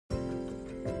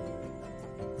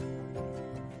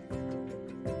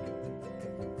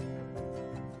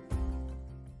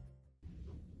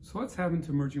So what's happened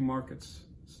to emerging markets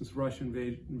since Russia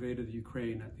invaded the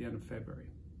Ukraine at the end of February?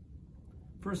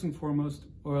 First and foremost,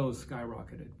 oil has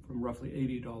skyrocketed from roughly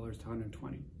 $80 to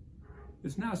 $120.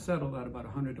 It's now settled at about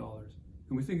 $100,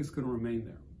 and we think it's going to remain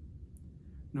there.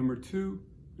 Number two,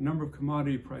 a number of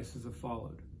commodity prices have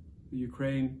followed. The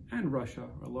Ukraine and Russia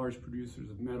are large producers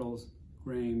of metals,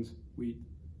 grains, wheat,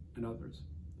 and others.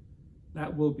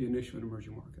 That will be an issue in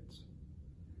emerging markets.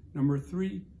 Number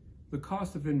three, the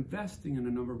cost of investing in a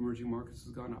number of emerging markets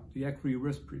has gone up. The equity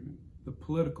risk premium, the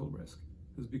political risk,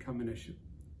 has become an issue.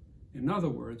 In other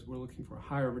words, we're looking for a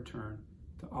higher return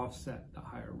to offset the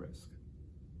higher risk.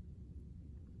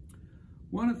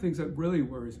 One of the things that really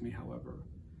worries me, however,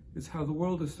 is how the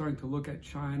world is starting to look at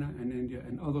China and India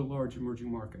and other large emerging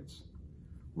markets.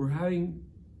 We're having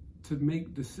to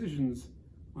make decisions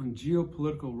on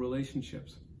geopolitical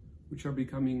relationships, which are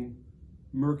becoming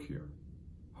murkier,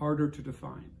 harder to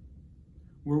define.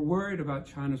 We're worried about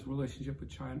China's relationship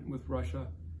with Russia,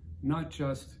 not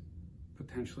just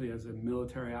potentially as a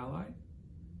military ally,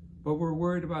 but we're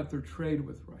worried about their trade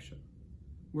with Russia.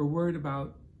 We're worried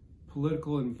about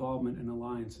political involvement in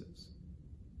alliances.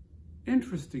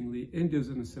 Interestingly, India's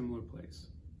in a similar place.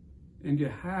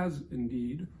 India has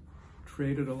indeed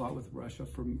traded a lot with Russia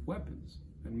for weapons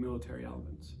and military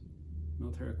elements,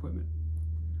 military equipment.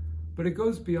 But it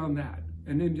goes beyond that,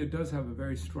 and India does have a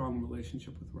very strong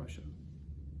relationship with Russia.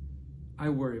 I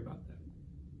worry about that.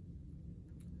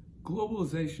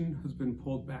 Globalization has been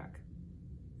pulled back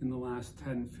in the last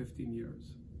 10, 15 years.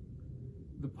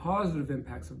 The positive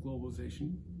impacts of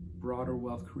globalization, broader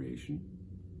wealth creation,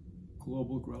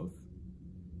 global growth,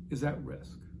 is at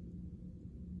risk.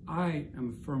 I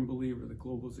am a firm believer that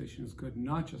globalization is good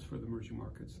not just for the emerging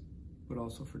markets, but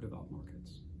also for developed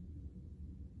markets.